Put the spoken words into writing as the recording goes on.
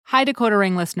Hi, Decoder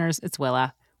Ring listeners, it's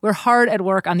Willa. We're hard at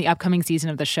work on the upcoming season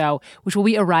of the show, which will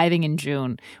be arriving in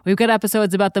June. We've got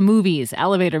episodes about the movies,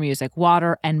 elevator music,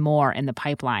 water, and more in the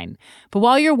pipeline. But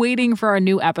while you're waiting for our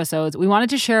new episodes, we wanted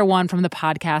to share one from the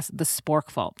podcast The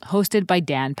Sporkful, hosted by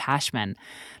Dan Pashman.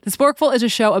 The Sporkful is a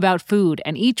show about food,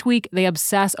 and each week they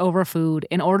obsess over food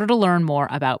in order to learn more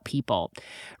about people.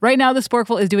 Right now, The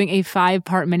Sporkful is doing a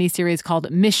 5-part miniseries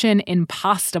called Mission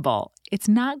Impossible. It's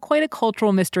not quite a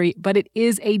cultural mystery, but it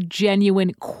is a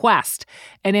genuine quest,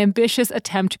 an ambitious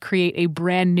attempt to create a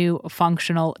brand new,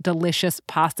 functional, delicious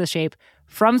pasta shape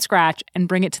from scratch and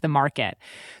bring it to the market.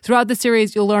 Throughout the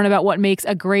series, you'll learn about what makes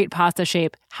a great pasta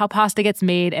shape, how pasta gets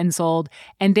made and sold,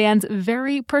 and Dan's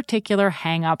very particular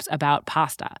hang-ups about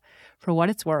pasta. For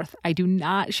what it's worth, I do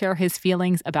not share his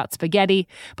feelings about spaghetti,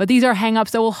 but these are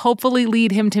hang-ups that will hopefully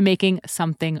lead him to making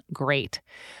something great.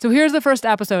 So here's the first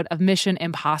episode of Mission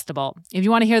Impossible. If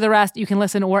you want to hear the rest, you can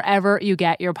listen wherever you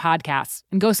get your podcasts.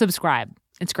 And go subscribe.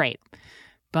 It's great.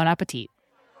 Bon appetit.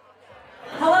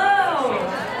 Hello.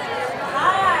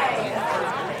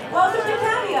 Hi. Welcome to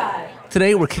Caveat.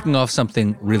 Today we're kicking off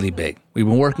something really big. We've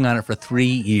been working on it for 3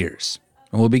 years.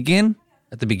 And we'll begin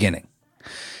at the beginning.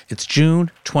 It's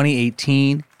June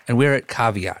 2018, and we're at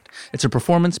Caveat. It's a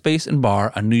performance space and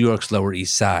bar on New York's Lower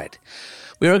East Side.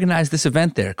 We organized this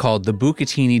event there called the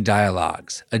Bucatini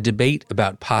Dialogues, a debate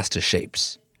about pasta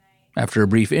shapes. After a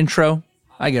brief intro,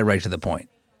 I get right to the point.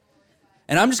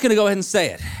 And I'm just going to go ahead and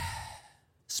say it.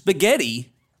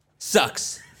 Spaghetti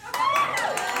sucks.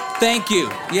 Thank you.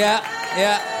 Yeah.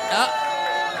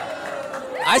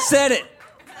 I said it.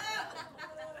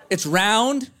 It's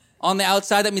round. On the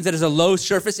outside, that means that there's a low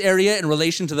surface area in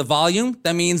relation to the volume.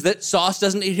 That means that sauce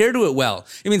doesn't adhere to it well.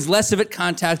 It means less of it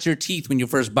contacts your teeth when you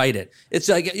first bite it. It's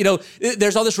like,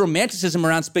 there's all this romanticism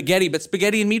around spaghetti, but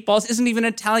spaghetti and meatballs isn't even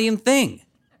an Italian thing.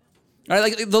 All right,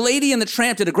 like The Lady and the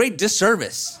Tramp did a great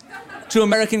disservice to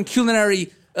American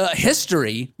culinary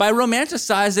history by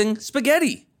romanticizing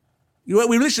spaghetti. What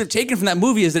we really should have taken from that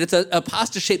movie is that it's a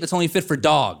pasta shape that's only fit for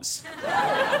dogs.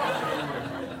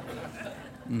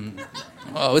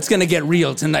 Oh, it's gonna get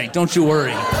real tonight, don't you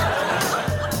worry. At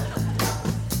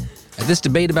this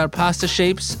debate about pasta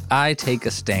shapes, I take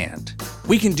a stand.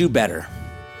 We can do better,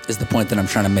 is the point that I'm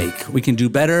trying to make. We can do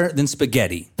better than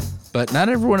spaghetti. But not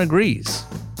everyone agrees.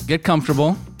 Get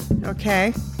comfortable.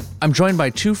 Okay. I'm joined by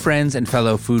 2 friends and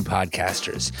fellow food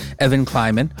podcasters, Evan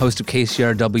Kleiman, host of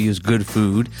KCRW's Good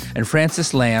Food, and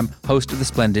Francis Lamb, host of The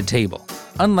Splendid Table.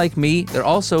 Unlike me, they're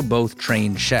also both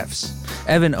trained chefs.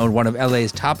 Evan owned one of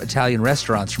LA's top Italian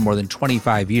restaurants for more than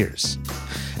 25 years.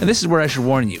 And this is where I should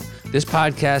warn you, this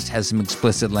podcast has some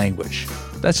explicit language.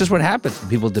 That's just what happens when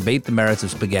people debate the merits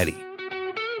of spaghetti.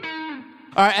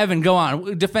 All right, Evan, go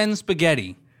on. Defend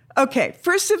spaghetti. Okay,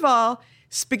 first of all,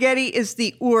 spaghetti is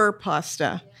the ur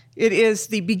pasta. It is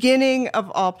the beginning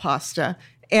of all pasta.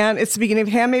 And it's the beginning of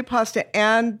handmade pasta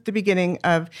and the beginning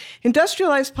of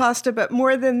industrialized pasta. But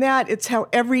more than that, it's how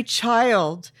every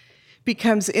child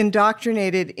becomes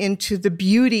indoctrinated into the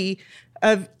beauty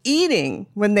of eating.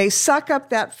 When they suck up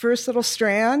that first little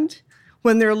strand,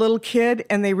 when they're a little kid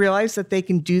and they realize that they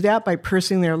can do that by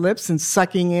pursing their lips and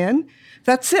sucking in,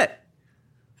 that's it.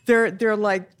 They're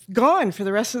like gone for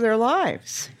the rest of their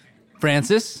lives.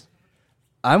 Francis?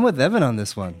 I'm with Evan on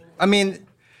this one. I mean,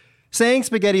 saying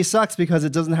spaghetti sucks because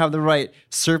it doesn't have the right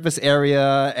surface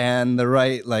area and the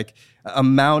right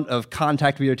amount of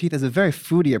contact with your teeth is a very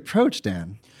foodie approach,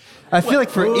 Dan. I feel like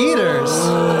for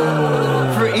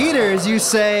eaters, you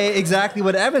say exactly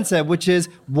what Evan said, which is,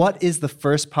 what is the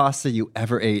first pasta you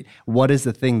ever ate? What is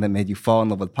the thing that made you fall in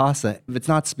love with pasta? If it's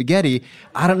not spaghetti,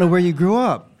 I don't know where you grew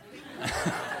up.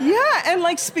 Yeah, and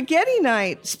like spaghetti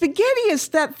night. Spaghetti is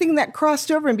that thing that crossed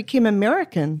over and became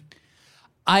American.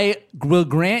 I will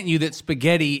grant you that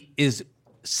spaghetti is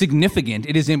significant.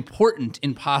 It is important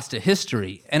in pasta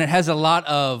history, and it has a lot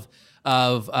of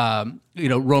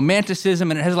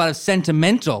romanticism, and it has a lot of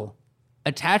sentimental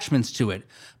attachments to it.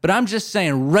 But I'm just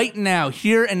saying, right now,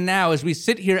 here and now, as we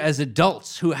sit here as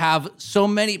adults who have so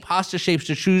many pasta shapes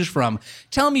to choose from,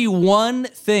 tell me one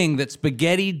thing that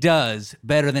spaghetti does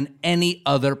better than any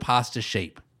other pasta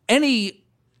shape. Any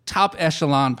top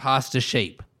echelon pasta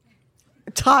shape.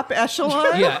 Top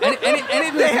echelon? Yeah.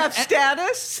 Anything, they have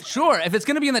status? Sure. If it's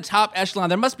going to be in the top echelon,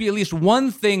 there must be at least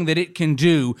one thing that it can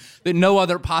do that no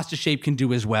other pasta shape can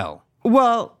do as well.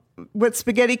 Well, what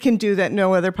spaghetti can do that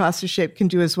no other pasta shape can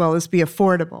do as well is be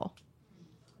affordable.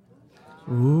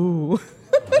 Ooh.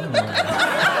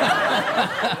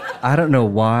 I don't know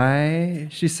why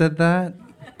she said that,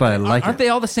 but I like it. Aren't they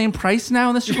all the same price now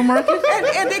in the supermarket?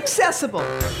 and accessible.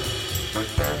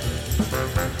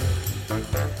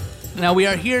 Now, we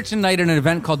are here tonight at an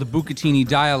event called the Bucatini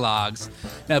Dialogues.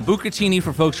 Now, bucatini,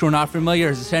 for folks who are not familiar,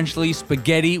 is essentially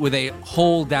spaghetti with a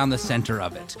hole down the center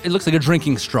of it. It looks like a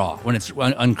drinking straw when it's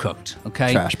uncooked,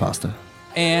 okay? Trash pasta.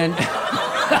 And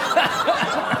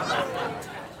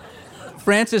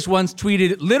Francis once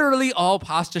tweeted, "Literally all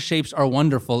pasta shapes are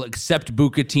wonderful except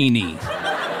bucatini.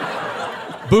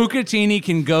 Bucatini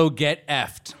can go get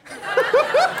effed."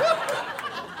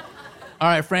 All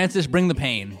right, Francis, bring the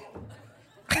pain.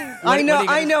 I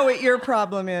know what your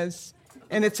problem is,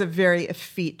 and it's a very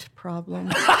effete problem.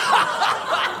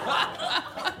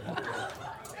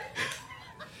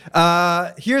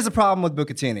 Here's the problem with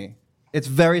bucatini. It's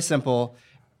very simple.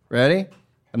 Ready?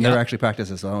 I've never actually practiced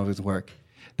this, so I don't know if it's work.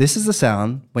 This is the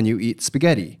sound when you eat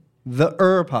spaghetti. The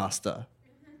pasta.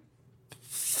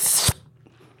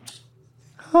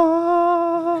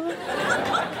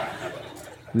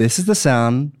 This is the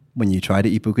sound when you try to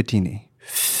eat bucatini.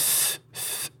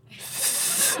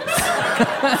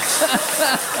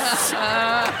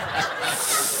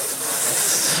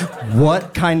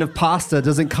 What kind of pasta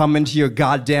doesn't come into your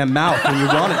goddamn mouth when you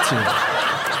want it to?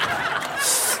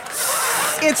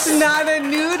 It's not a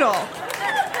noodle.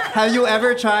 Have you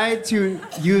ever tried to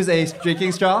use a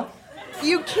drinking straw?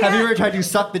 You can't. Have you ever tried to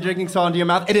suck the drinking straw into your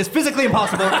mouth? It is physically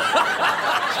impossible.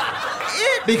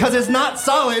 Because it's not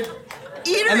solid.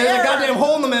 And there's a goddamn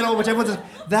hole in the middle, which everyone says,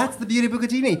 that's the beauty of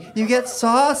bucatini. You get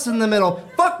sauce in the middle.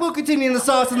 Fuck bucatini and the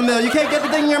sauce in the middle. You can't get the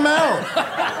thing in your mouth.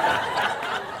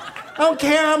 I don't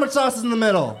care how much sauce is in the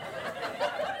middle.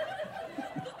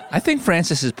 I think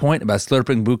Francis's point about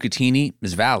slurping bucatini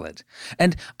is valid.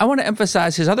 And I want to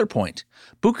emphasize his other point.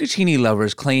 Bucatini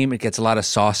lovers claim it gets a lot of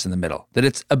sauce in the middle, that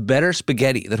it's a better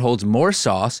spaghetti that holds more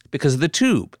sauce because of the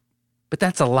tube. But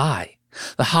that's a lie.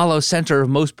 The hollow center of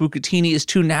most bucatini is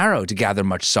too narrow to gather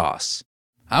much sauce.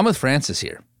 I'm with Francis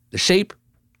here. The shape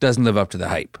doesn't live up to the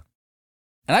hype.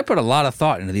 And I put a lot of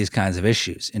thought into these kinds of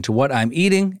issues, into what I'm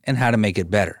eating and how to make it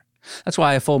better. That's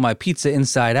why I fold my pizza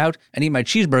inside out and eat my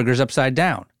cheeseburgers upside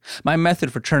down. My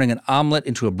method for turning an omelet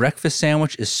into a breakfast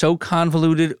sandwich is so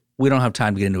convoluted, we don't have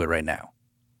time to get into it right now.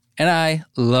 And I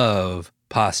love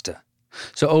pasta.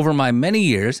 So over my many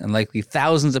years and likely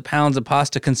thousands of pounds of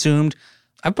pasta consumed,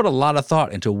 I've put a lot of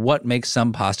thought into what makes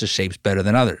some pasta shapes better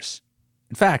than others.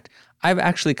 In fact, I've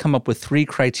actually come up with 3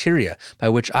 criteria by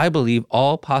which I believe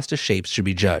all pasta shapes should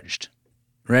be judged.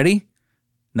 Ready?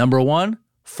 Number 1,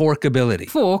 forkability.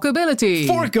 Forkability.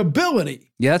 Forkability.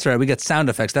 Yeah, that's right. We get sound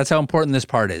effects. That's how important this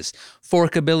part is.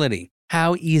 Forkability.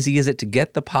 How easy is it to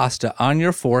get the pasta on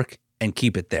your fork and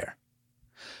keep it there?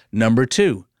 Number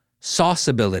 2,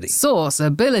 sauceability.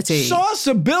 Sauceability.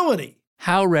 Sauceability.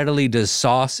 How readily does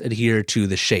sauce adhere to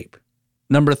the shape?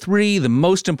 Number 3, the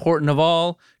most important of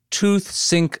all, tooth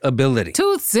sink ability.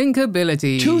 Tooth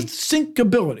sinkability. Tooth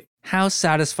sinkability. How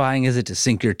satisfying is it to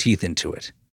sink your teeth into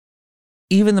it?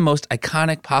 Even the most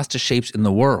iconic pasta shapes in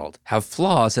the world have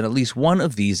flaws in at least one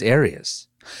of these areas.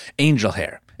 Angel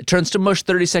hair. It turns to mush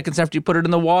 30 seconds after you put it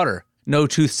in the water. No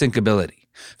tooth sinkability.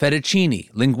 Fettuccine,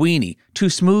 linguine, too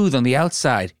smooth on the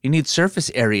outside. You need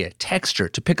surface area, texture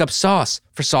to pick up sauce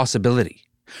for sauceability.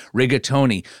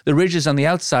 Rigatoni, the ridges on the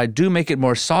outside do make it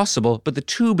more sauceable, but the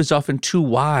tube is often too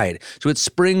wide, so it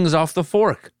springs off the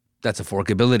fork. That's a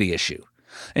forkability issue.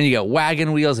 And you got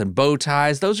wagon wheels and bow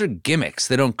ties. Those are gimmicks.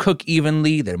 They don't cook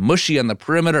evenly. They're mushy on the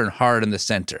perimeter and hard in the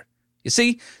center. You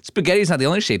see, spaghetti's not the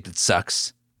only shape that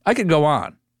sucks. I could go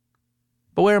on.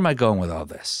 But where am I going with all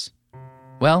this?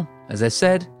 Well, as I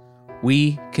said,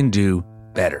 we can do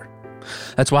better.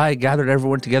 That's why I gathered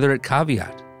everyone together at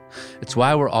Caveat. It's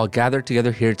why we're all gathered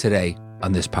together here today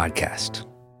on this podcast.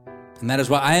 And that is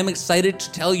why I am excited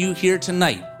to tell you here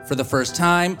tonight, for the first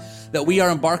time, that we are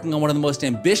embarking on one of the most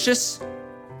ambitious...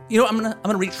 I'm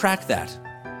gonna retract that.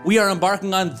 We are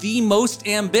embarking on the most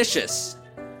ambitious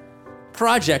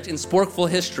project in Sporkful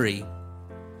history.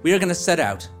 We are gonna set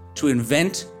out to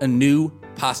invent a new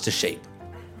pasta shape.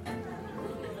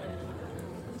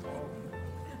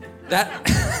 That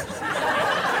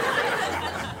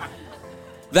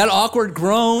awkward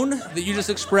groan that you just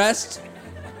expressed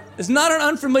is not an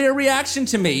unfamiliar reaction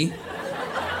to me,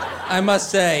 I must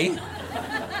say.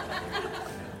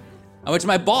 I went to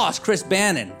my boss, Chris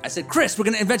Bannon. I said, Chris, we're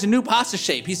going to invent a new pasta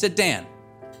shape. He said, Dan,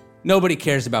 nobody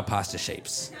cares about pasta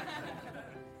shapes.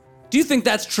 Do you think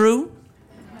that's true?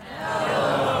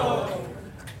 No.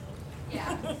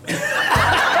 Yeah.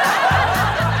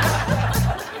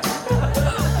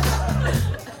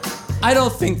 I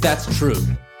don't think that's true.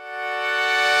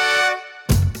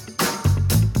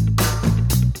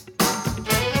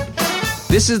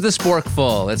 This This is The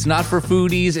Sporkful. It's not for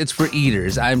foodies, it's for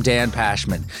eaters. I'm Dan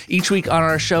Pashman. Each week on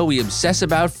our show, we obsess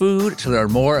about food to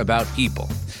learn more about people.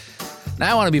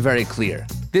 Now, I want to be very clear.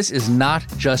 This is not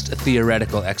just a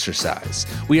theoretical exercise.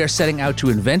 We are setting out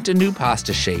to invent a new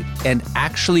pasta shape and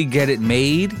actually get it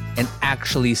made and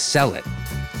actually sell it.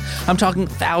 I'm talking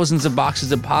thousands of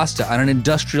boxes of pasta on an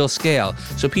industrial scale,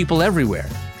 so people everywhere,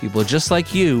 people just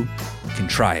like you, can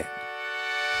try it.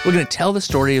 We're going to tell the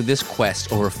story of this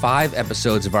quest over 5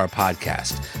 episodes of our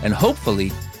podcast, and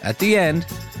hopefully, at the end,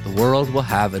 the world will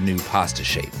have a new pasta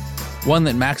shape. One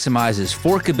that maximizes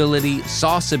forkability,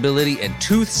 sauceability, and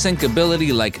tooth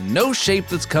syncability like no shape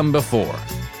that's come before.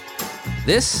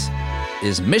 This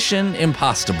is Mission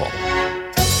Impossible.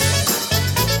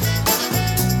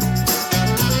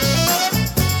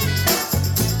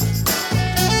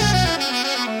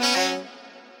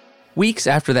 Weeks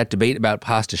after that debate about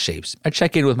pasta shapes, I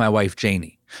check in with my wife,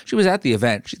 Janie. She was at the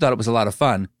event. She thought it was a lot of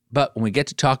fun. But when we get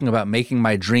to talking about making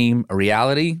my dream a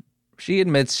reality, she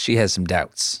admits she has some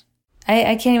doubts.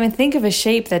 I can't even think of a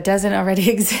shape that doesn't already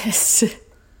exist.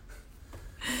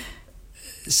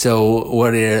 So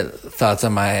what are your thoughts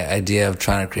on my idea of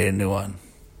trying to create a new one?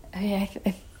 I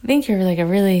think you're like a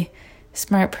really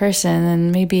smart person,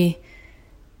 and maybe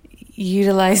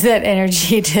utilize that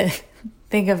energy to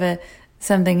think of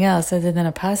something else other than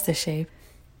a pasta shape.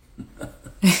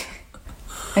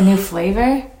 A new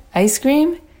flavor? Ice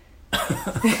cream?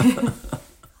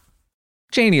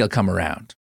 Janie will come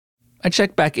around. I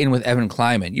check back in with Evan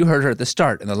Kleiman. You heard her at the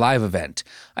start in the live event.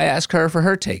 I ask her for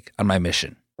her take on my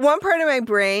mission. One part of my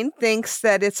brain thinks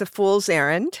that it's a fool's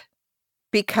errand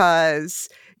because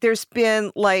there's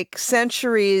been like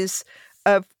centuries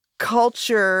of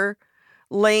culture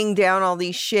laying down all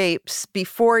these shapes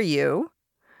before you.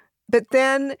 But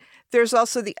then there's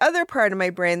also the other part of my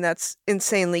brain that's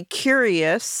insanely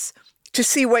curious to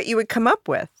see what you would come up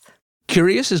with.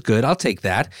 Curious is good. I'll take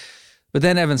that. But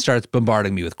then Evan starts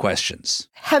bombarding me with questions.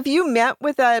 Have you met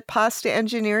with a pasta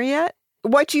engineer yet?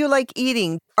 What do you like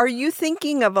eating? Are you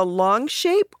thinking of a long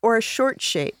shape or a short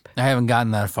shape? I haven't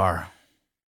gotten that far.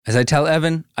 As I tell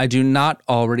Evan, I do not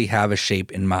already have a shape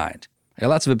in mind. I got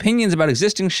lots of opinions about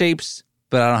existing shapes,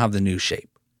 but I don't have the new shape.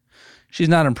 She's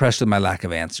not impressed with my lack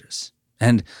of answers.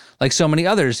 And like so many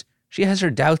others, she has her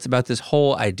doubts about this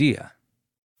whole idea.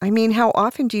 I mean, how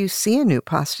often do you see a new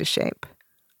pasta shape?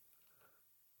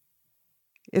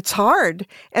 It's hard.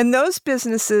 And those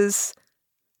businesses,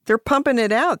 they're pumping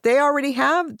it out. They already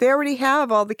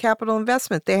have all the capital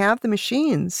investment. They have the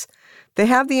machines. They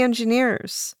have the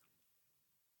engineers.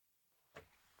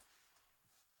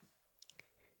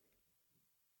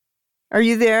 Are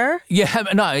you there? Yeah,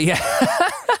 no, yeah.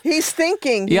 He's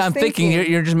thinking. I'm thinking.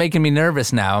 You're just making me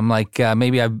nervous now. I'm like,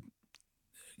 maybe can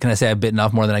I say I've bitten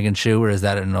off more than I can chew, or is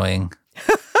that an annoying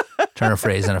turn of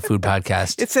phrase on a food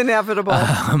podcast? It's inevitable.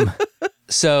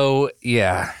 So,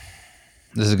 yeah,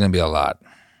 this is going to be a lot.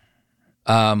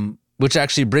 Which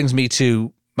actually brings me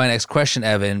to my next question,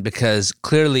 Evan, because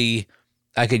clearly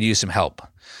I could use some help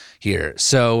here.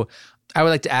 So I would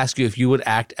like to ask you if you would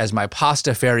act as my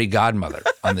pasta fairy godmother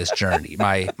on this journey,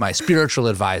 my spiritual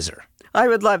advisor. I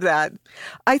would love that.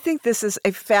 I think this is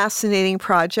a fascinating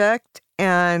project,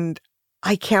 and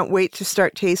I can't wait to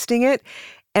start tasting it.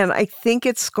 And I think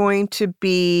it's going to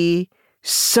be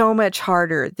so much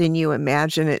harder than you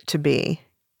imagine it to be.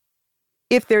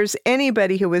 If there's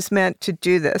anybody who was meant to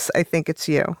do this, I think it's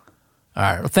you. All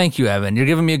right. Well, thank you, Evan. You're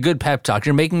giving me a good pep talk.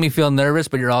 You're making me feel nervous,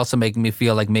 but you're also making me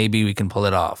feel like maybe we can pull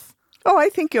it off. Oh, I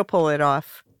think you'll pull it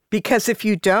off. Because if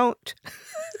you don't,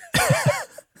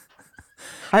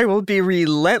 I will be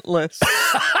relentless.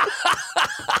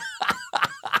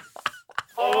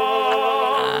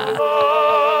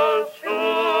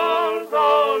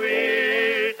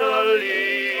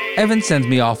 Evan sends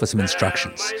me off with some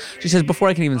instructions. She says before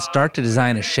I can even start to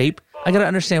design a shape, I gotta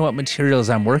understand what materials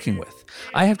I'm working with.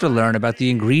 I have to learn about the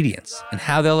ingredients and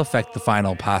how they'll affect the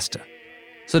final pasta.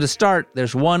 So to start,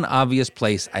 there's one obvious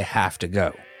place I have to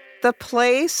go. The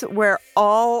place where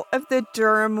all of the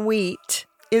durum wheat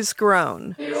is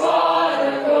grown. North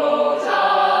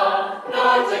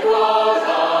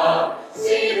Dakota,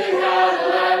 see the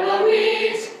cattle and the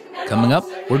wheat. Coming up,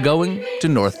 we're going to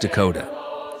North Dakota.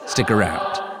 Stick around.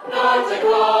 North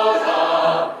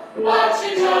Dakota, but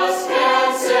you just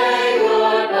can't say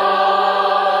goodbye.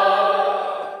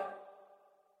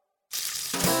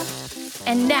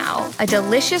 And now, a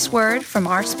delicious word from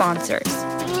our sponsors.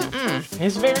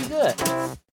 It's very good.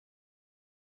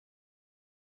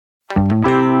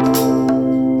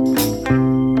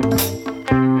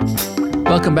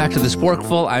 Welcome back to The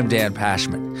Sporkful. I'm Dan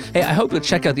Pashman. Hey, I hope you'll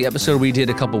check out the episode we did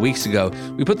a couple weeks ago.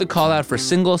 We put the call out for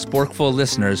single Sporkful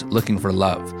listeners looking for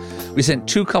love. We sent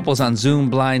 2 couples on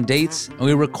Zoom blind dates, and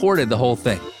we recorded the whole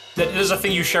thing. There's a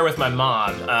thing you share with my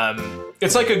mom.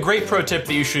 It's like a great pro tip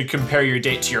that you should compare your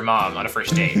date to your mom on a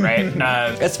first date, right?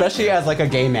 Especially as like a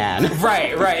gay man.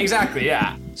 Right, exactly,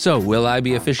 yeah. So, will I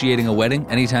be officiating a wedding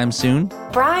anytime soon?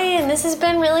 Brian, this has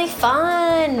been really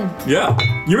fun. Yeah,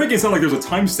 you're making it sound like there's a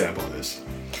timestamp on this.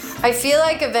 I feel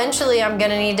like eventually I'm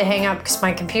gonna need to hang up because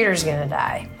my computer's gonna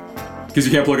die. Because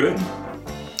you can't plug it in.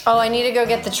 Oh, I need to go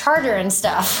get the charger and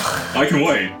stuff. I can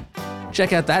wait.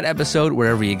 Check out that episode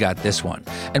wherever you got this one.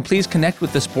 And please connect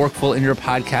with The Sporkful in your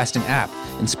podcasting app.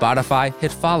 In Spotify,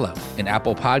 hit follow. In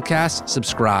Apple Podcasts,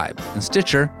 subscribe. In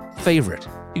Stitcher, favorite.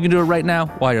 You can do it right now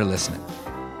while you're listening.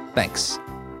 Thanks.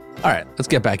 All right, let's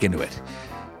get back into it.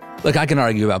 Look, I can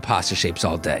argue about pasta shapes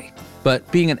all day,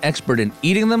 but being an expert in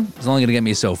eating them is only going to get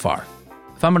me so far.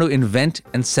 If I'm going to invent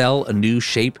and sell a new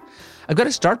shape, I've got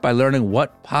to start by learning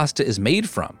what pasta is made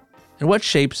from and what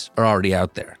shapes are already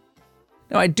out there.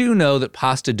 Now, I do know that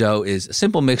pasta dough is a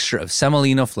simple mixture of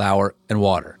semolina flour and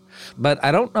water, but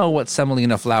I don't know what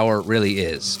semolina flour really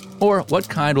is, or what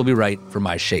kind will be right for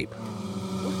my shape.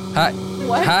 Hi.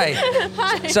 What? Hi.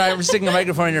 Hi. Sorry, I'm sticking a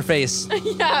microphone in your face.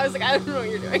 Yeah, I was like, I don't know what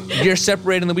you're doing. You're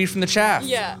separating the wheat from the chaff.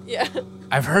 Yeah.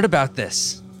 I've heard about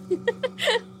this.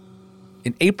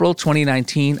 In April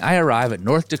 2019, I arrive at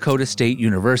North Dakota State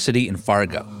University in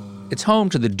Fargo. It's home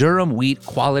to the Durham Wheat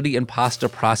Quality and Pasta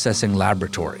Processing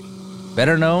Laboratory,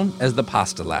 better known as the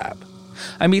Pasta Lab.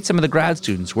 I meet some of the grad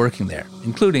students working there,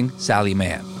 including Sally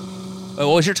Mann. What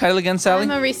was your title again, Sally?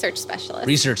 I'm a research specialist.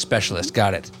 Research specialist,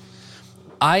 got it.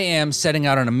 I am setting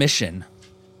out on a mission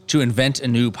to invent a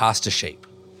new pasta shape.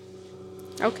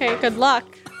 Okay, good luck.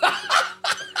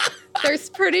 There's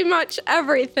pretty much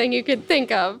everything you could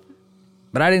think of.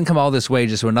 But I didn't come all this way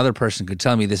just so another person could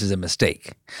tell me this is a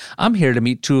mistake. I'm here to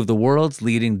meet 2 of the world's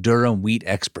leading Durham wheat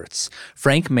experts,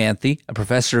 Frank Manthey, a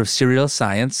professor of cereal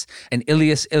science, and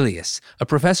Ilias Ilias, a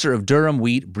professor of Durham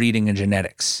wheat breeding and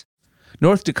genetics.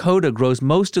 North Dakota grows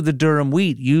most of the Durham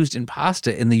wheat used in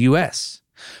pasta in the U.S.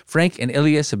 Frank and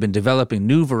Ilias have been developing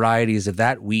new varieties of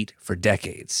that wheat for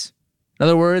decades. In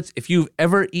other words, if you've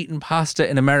ever eaten pasta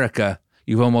in America,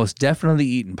 you've almost definitely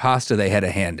eaten pasta they had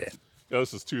a hand in. Yeah,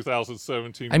 this is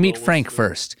 2017. I meet Frank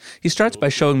first. He starts by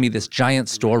showing me this giant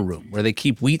storeroom where they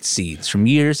keep wheat seeds from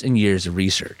years and years of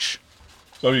research.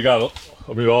 So you got,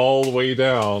 all the way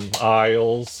down,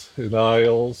 aisles and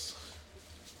aisles.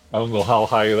 I don't know how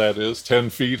high that is,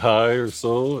 10 feet high or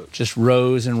so. Just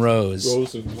rows and rows.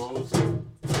 Rows and rows.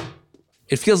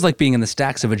 It feels like being in the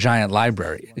stacks of a giant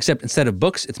library, except instead of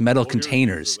books, it's metal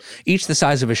containers, each the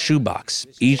size of a shoebox,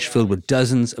 each filled with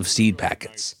dozens of seed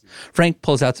packets. Frank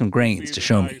pulls out some grains to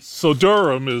show me. So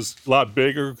Durham is a lot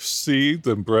bigger seed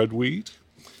than bread wheat.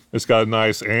 It's got a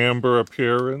nice amber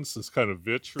appearance. It's kind of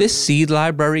vitreous. This seed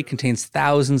library contains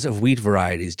thousands of wheat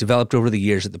varieties developed over the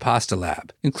years at the Pasta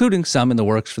Lab, including some in the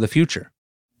works for the future.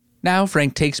 Now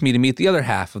Frank takes me to meet the other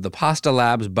half of the Pasta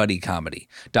Lab's buddy comedy,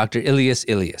 Dr. Ilias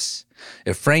Ilias.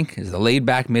 If Frank is the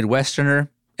laid-back Midwesterner,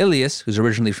 Ilias, who's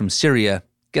originally from Syria,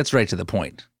 gets right to the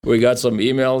point. We got some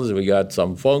emails, we got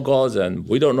some phone calls, and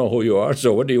we don't know who you are,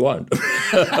 so what do you want?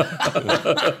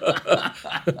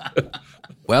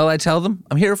 Well, I tell them,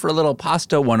 I'm here for a little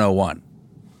Pasta 101.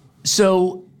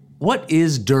 So, what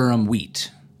is Durham wheat,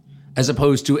 as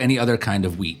opposed to any other kind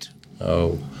of wheat?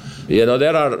 Oh,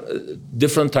 there are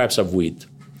different types of wheat.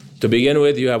 To begin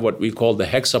with, you have what we call the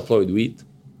hexaploid wheat.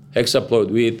 Hexaploid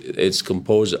wheat is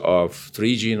composed of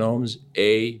 3 genomes,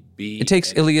 A, B... It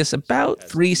takes Ilias about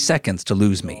 3 seconds to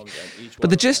lose me. But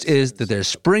the gist is that there's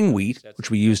spring wheat,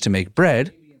 which we use to make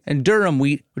bread, and Durham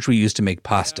wheat, which we use to make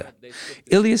pasta.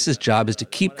 Ilias's job is to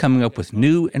keep coming up with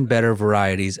new and better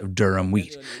varieties of Durham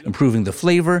wheat, improving the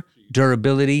flavor,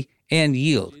 durability, and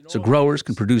yield so growers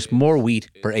can produce more wheat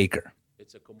per acre.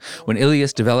 When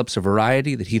Ilias develops a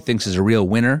variety that he thinks is a real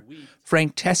winner,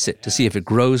 Frank tests it to see if it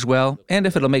grows well and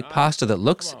if it'll make pasta that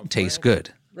looks and tastes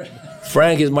good.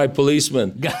 Frank is my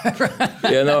policeman.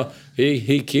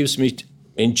 He keeps me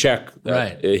in check.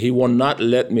 Right. He will not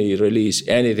let me release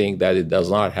anything that it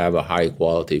does not have a high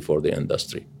quality for the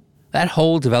industry. That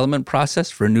whole development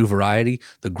process for a new variety,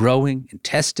 the growing and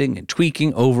testing and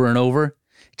tweaking over and over,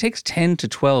 it takes 10 to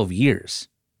 12 years.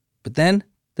 But then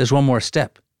there's one more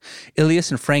step.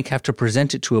 Ilias and Frank have to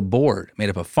present it to a board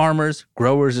made up of farmers,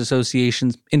 growers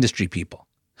associations, industry people.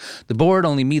 The board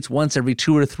only meets once every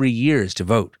 2 or 3 years to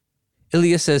vote.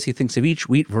 Ilias says he thinks of each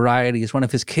wheat variety as one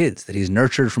of his kids that he's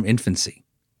nurtured from infancy.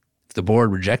 If the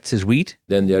board rejects his wheat,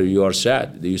 then there you are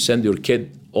sad. You send your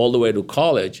kid all the way to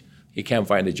college he can't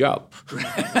find a job.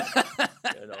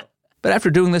 But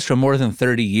after doing this for more than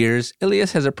 30 years,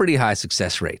 Ilias has a pretty high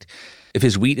success rate. If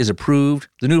his wheat is approved,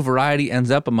 the new variety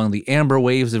ends up among the amber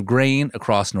waves of grain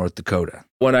across North Dakota.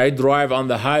 When I drive on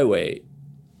the highway,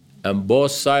 and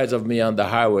both sides of me on the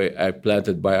highway are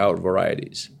planted by our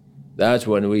varieties, that's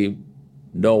when we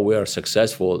know we are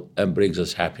successful and brings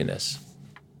us happiness.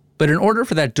 But in order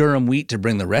for that Durham wheat to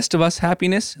bring the rest of us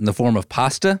happiness in the form of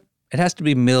pasta, it has to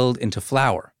be milled into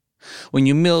flour. When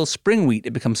you mill spring wheat,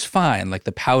 it becomes fine, like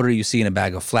the powder you see in a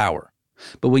bag of flour.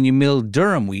 But when you mill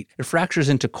Durham wheat, it fractures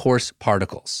into coarse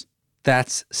particles.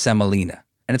 That's semolina,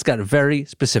 and it's got very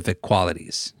specific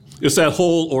qualities. It's that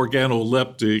whole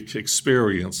organoleptic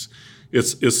experience.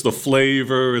 It's the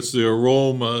flavor, it's the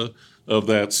aroma of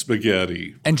that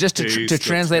spaghetti. And just to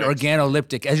translate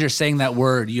organoleptic, as you're saying that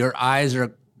word, your eyes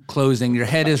are closing, your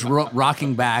head is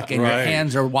rocking back, and your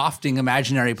hands are wafting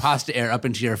imaginary pasta air up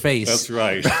into your face. That's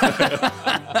right.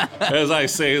 As I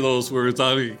say those words,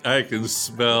 I can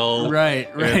smell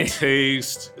and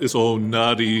taste this old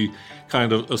nutty,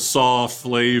 kind of a soft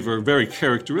flavor, very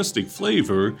characteristic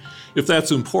flavor. If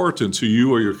that's important to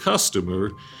you or your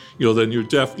customer, then you're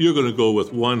going to go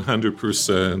with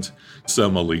 100%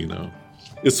 semolina.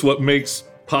 It's what makes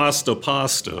pasta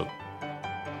pasta.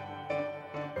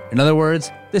 In other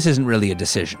words, this isn't really a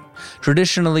decision.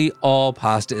 Traditionally, all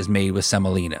pasta is made with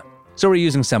semolina, so we're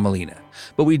using semolina.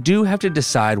 But we do have to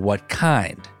decide what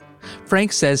kind.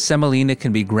 Frank says semolina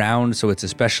can be ground so it's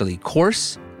especially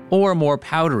coarse or more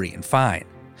powdery and fine.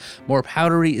 More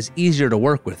powdery is easier to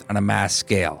work with on a mass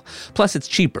scale. Plus, it's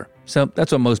cheaper, so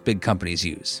that's what most big companies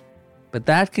use. But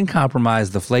that can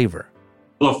compromise the flavor.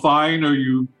 The finer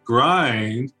you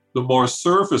grind, the more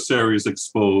surface area is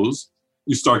exposed.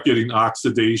 You start getting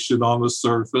oxidation on the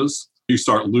surface. You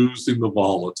start losing the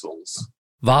volatiles.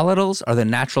 Volatiles are the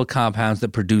natural compounds that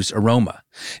produce aroma.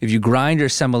 If you grind your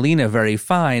semolina very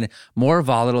fine, more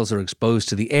volatiles are exposed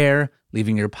to the air,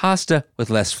 leaving your pasta with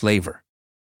less flavor.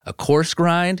 A coarse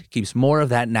grind keeps more of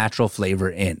that natural flavor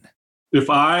in. If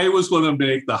I was going to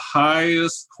make the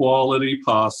highest quality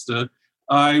pasta,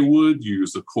 I would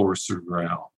use a coarser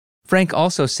ground. Frank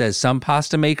also says some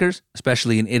pasta makers,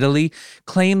 especially in Italy,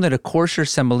 claim that a coarser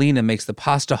semolina makes the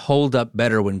pasta hold up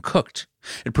better when cooked.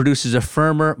 It produces a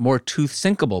firmer, more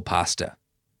tooth-sinkable pasta.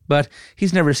 But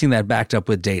he's never seen that backed up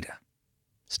with data.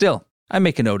 Still, I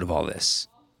make a note of all this.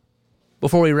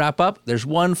 Before we wrap up, there's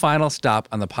one final stop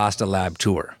on the Pasta Lab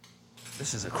tour.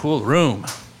 This is a cool room.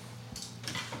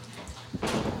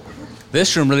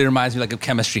 This room really reminds me of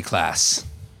chemistry class.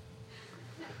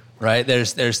 Right?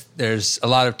 There's a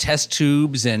lot of test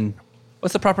tubes and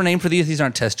what's the proper name for these? These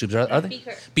aren't test tubes, are they?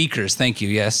 Beaker. Beakers, thank you,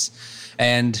 yes.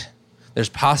 And there's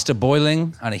pasta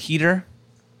boiling on a heater.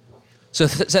 So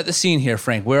set the scene here,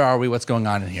 Frank. Where are we? What's going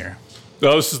on in here?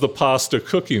 Now, this is the pasta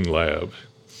cooking lab.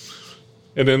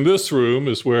 And in this room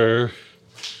is where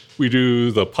we do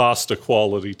the pasta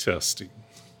quality testing.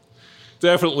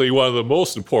 Definitely one of the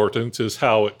most important is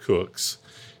how it cooks.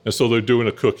 And so they're doing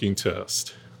a cooking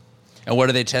test. And what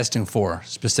are they testing for?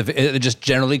 Specific? Just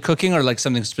generally cooking or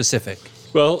something specific?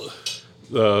 Well,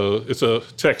 it's a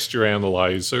texture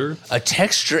analyzer. A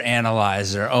texture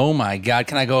analyzer. Oh my God.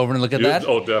 Can I go over and look at that?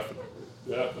 Oh,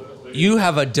 definitely. You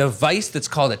have a device that's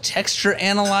called a texture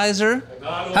analyzer?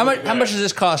 How much does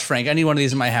this cost, Frank? I need one of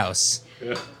these in my house.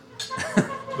 Yeah.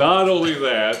 Not only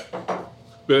that,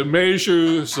 but it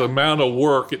measures the amount of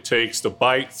work it takes to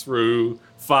bite through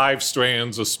 5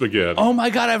 strands of spaghetti. Oh my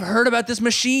God, I've heard about this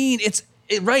machine.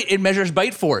 It measures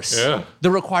bite force. Yeah.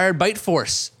 The required bite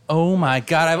force. Oh my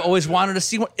God, I've always wanted to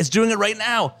see one. It's doing it right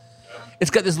now.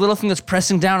 It's got this little thing that's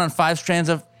pressing down on 5 strands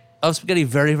of spaghetti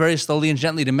very, very slowly and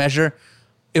gently to measure.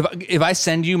 If I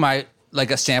send you a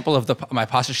sample of my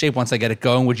pasta shape once I get it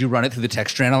going, would you run it through the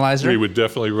texture analyzer? We would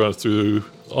definitely run it through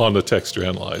on the texture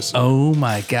analyzer. Oh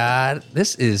my God,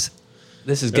 this is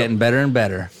getting better and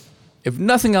better. If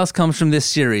nothing else comes from this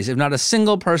series, if not a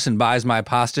single person buys my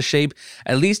pasta shape,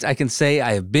 at least I can say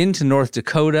I have been to North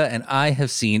Dakota and I have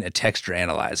seen a texture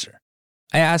analyzer.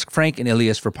 I ask Frank and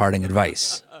Ilias for parting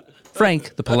advice.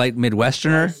 Frank, the polite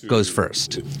Midwesterner, goes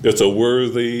first. It's a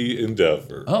worthy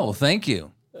endeavor. Oh, well, thank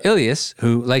you. Ilias,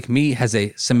 who, like me, has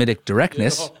a Semitic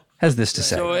directness, has this to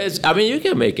say. So you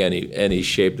can make any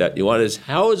shape that you want. It's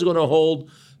how it's going to hold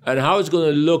and how it's going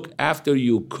to look after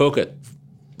you cook it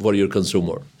for your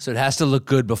consumer. So it has to look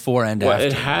good before and after.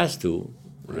 It has to.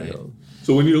 Right.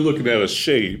 So when you're looking at a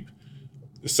shape,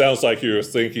 it sounds like you're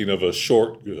thinking of a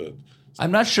short good.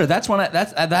 I'm not sure. That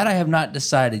I have not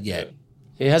decided yet.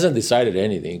 He hasn't decided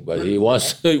anything, but he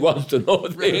wants to know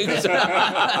things.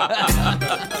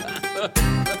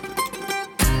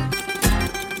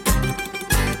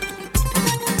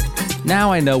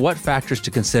 Now I know what factors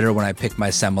to consider when I pick my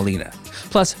semolina.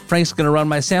 Plus, Frank's going to run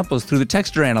my samples through the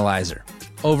texture analyzer.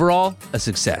 Overall, a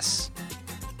success.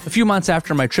 A few months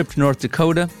after my trip to North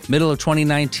Dakota, middle of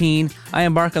 2019, I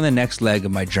embark on the next leg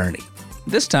of my journey.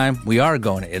 This time, we are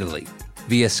going to Italy,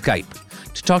 via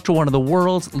Skype, to talk to one of the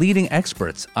world's leading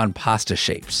experts on pasta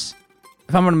shapes.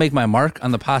 If I'm going to make my mark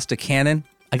on the pasta canon,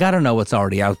 I got to know what's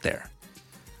already out there.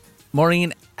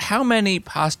 Maureen, how many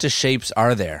pasta shapes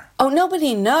are there? Oh,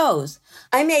 nobody knows.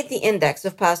 I made the index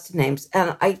of pasta names,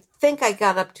 and I think I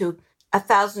got up to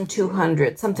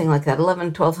 1,200, something like that,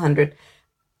 1,200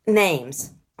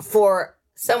 names for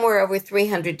somewhere over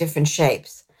 300 different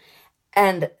shapes.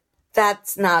 And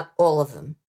that's not all of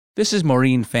them. This is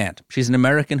Maureen Fant. She's an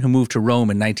American who moved to Rome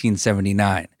in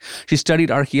 1979. She studied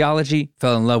archaeology,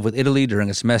 fell in love with Italy during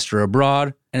a semester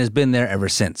abroad, and has been there ever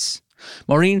since.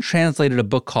 Maureen translated a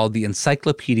book called The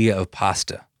Encyclopedia of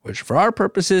Pasta, which for our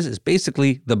purposes is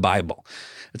basically the Bible.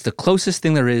 It's the closest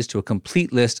thing there is to a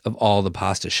complete list of all the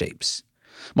pasta shapes.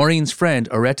 Maureen's friend,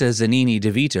 Oretta Zanini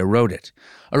de Vita, wrote it.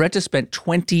 Oretta spent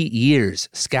 20 years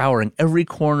scouring every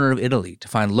corner of Italy to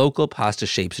find local pasta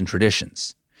shapes and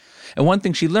traditions. And one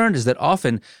thing she learned is that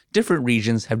often different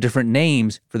regions have different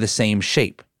names for the same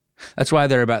shape. That's why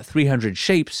there are about 300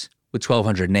 shapes with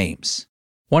 1,200 names.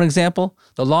 One example,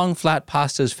 the long flat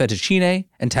pastas fettuccine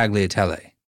and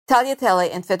tagliatelle.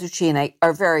 Tagliatelle and fettuccine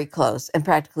are very close and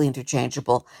practically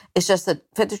interchangeable. It's just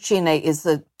that fettuccine is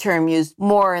the term used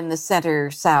more in the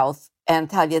center-south and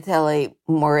tagliatelle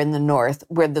more in the north,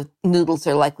 where the noodles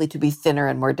are likely to be thinner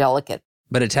and more delicate.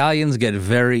 But Italians get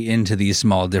very into these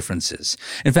small differences.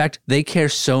 In fact, they care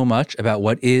so much about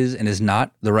what is and is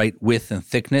not the right width and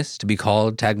thickness to be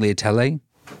called tagliatelle.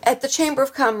 At the Chamber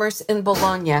of Commerce in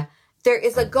Bologna, there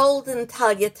is a golden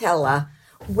tagliatella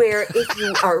where if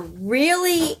you are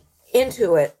really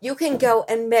into it, you can go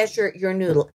and measure your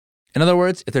noodle. In other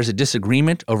words, if there's a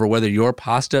disagreement over whether your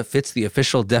pasta fits the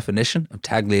official definition of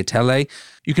tagliatelle,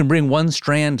 you can bring one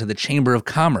strand to the Chamber of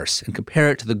Commerce and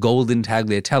compare it to the golden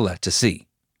tagliatella to see.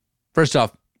 First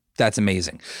off, that's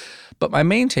amazing. But my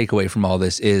main takeaway from all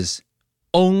this is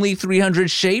only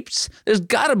 300 shapes? There's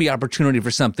got to be opportunity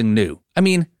for something new. I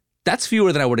mean, that's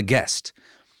fewer than I would have guessed.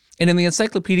 And in the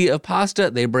Encyclopedia of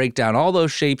Pasta, they break down all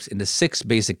those shapes into 6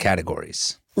 basic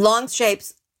categories. Long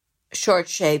shapes, short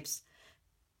shapes,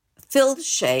 filled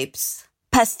shapes,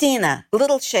 pastina,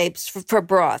 little shapes for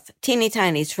broth, teeny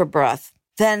tinies for broth.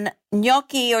 Then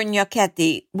gnocchi or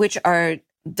gnocchetti, which are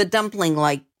the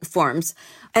dumpling-like forms.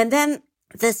 And then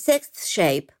the 6th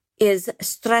shape is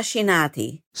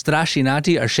strascinati.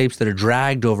 Strascinati are shapes that are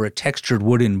dragged over a textured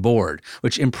wooden board,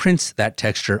 which imprints that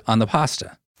texture on the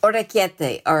pasta.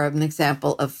 Orecchiette are an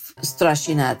example of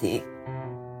strascinati.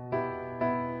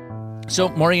 So,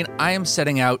 Maureen, I am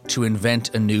setting out to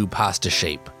invent a new pasta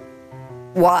shape.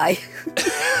 Why?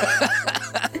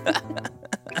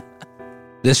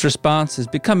 This response is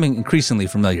becoming increasingly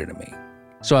familiar to me.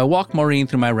 So I walk Maureen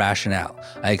through my rationale.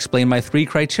 I explain my 3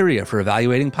 criteria for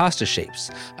evaluating pasta shapes.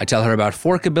 I tell her about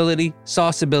forkability,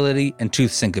 sauceability, and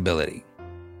tooth sinkability.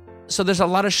 So there's a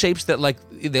lot of shapes that, like,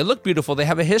 they look beautiful, they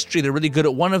have a history, they're really good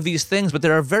at one of these things, but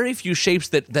there are very few shapes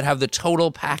that have the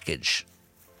total package.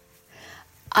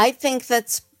 I think that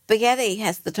spaghetti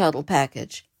has the total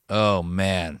package. Oh,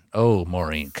 man. Oh,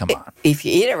 Maureen, come on. If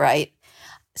you eat it right.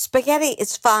 Spaghetti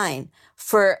is fine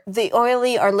for the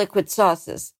oily or liquid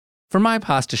sauces. For my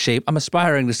pasta shape, I'm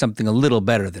aspiring to something a little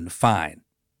better than fine.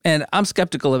 And I'm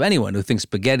skeptical of anyone who thinks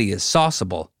spaghetti is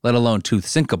sauceable, let alone tooth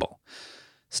sinkable.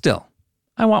 Still,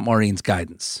 I want Maureen's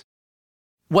guidance.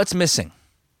 What's missing?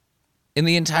 In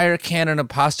the entire canon of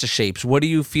pasta shapes, what do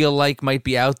you feel like might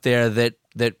be out there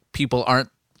that people aren't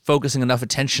focusing enough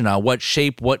attention on? What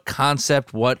shape, what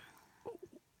concept, what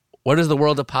does the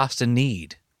world of pasta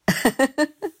need?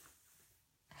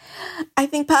 I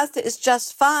think pasta is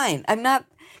just fine. I'm not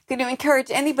going to encourage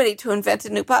anybody to invent a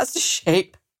new pasta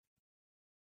shape.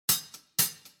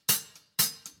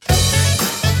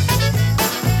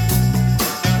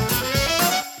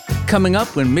 Coming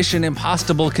up, when Mission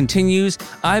Impossible continues,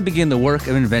 I begin the work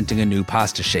of inventing a new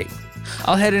pasta shape.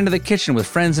 I'll head into the kitchen with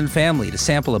friends and family to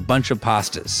sample a bunch of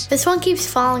pastas. This one keeps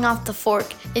falling off the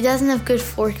fork. It doesn't have good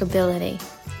forkability.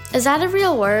 Is that a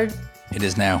real word? It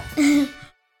is now.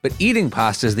 But eating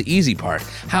pasta is the easy part.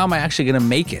 How am I actually going to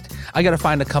make it? I got to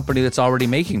find a company that's already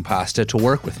making pasta to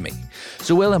work with me.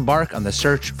 So we'll embark on the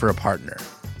search for a partner.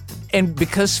 And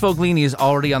because Sfoglini is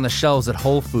already on the shelves at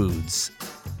Whole Foods,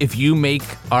 if you make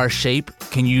our shape,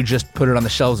 can you just put it on the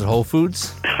shelves at Whole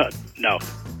Foods? No.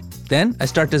 Then I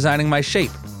start designing my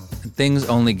shape, and things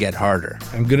only get harder.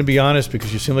 I'm going to be honest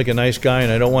because you seem like a nice guy,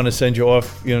 and I don't want to send you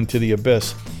off, into the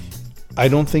abyss. I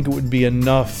don't think it would be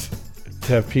enough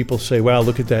to have people say, wow,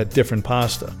 look at that different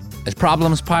pasta. As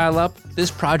problems pile up, this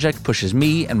project pushes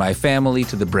me and my family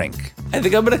to the brink. I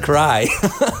think I'm gonna cry.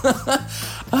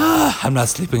 I'm not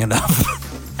sleeping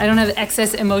enough. I don't have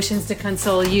excess emotions to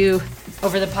console you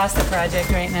over the pasta project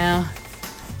right now.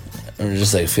 I'm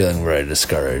just feeling very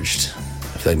discouraged.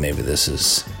 I feel like maybe this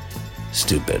is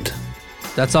stupid.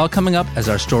 That's all coming up as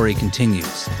our story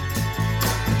continues.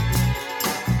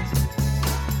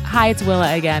 Hi, it's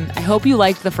Willa again. I hope you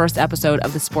liked the first episode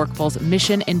of the Sporkfuls'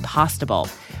 Mission Impossible.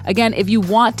 Again, if you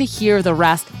want to hear the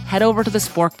rest, head over to the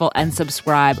Sporkful and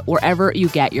subscribe wherever you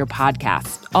get your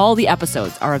podcasts. All the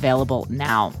episodes are available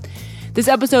now. This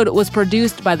episode was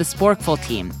produced by the Sporkful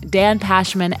team: Dan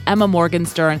Pashman, Emma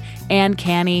Morgenstern, Ann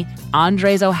Canny,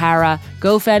 Andres O'Hara,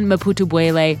 Gofen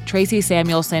Maputubuele, Tracy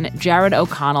Samuelson, Jared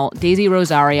O'Connell, Daisy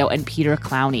Rosario, and Peter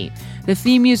Clowney. The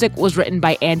theme music was written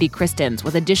by Andy Christens,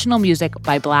 with additional music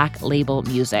by Black Label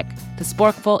Music. The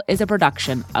Sporkful is a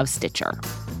production of Stitcher.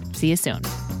 See you soon.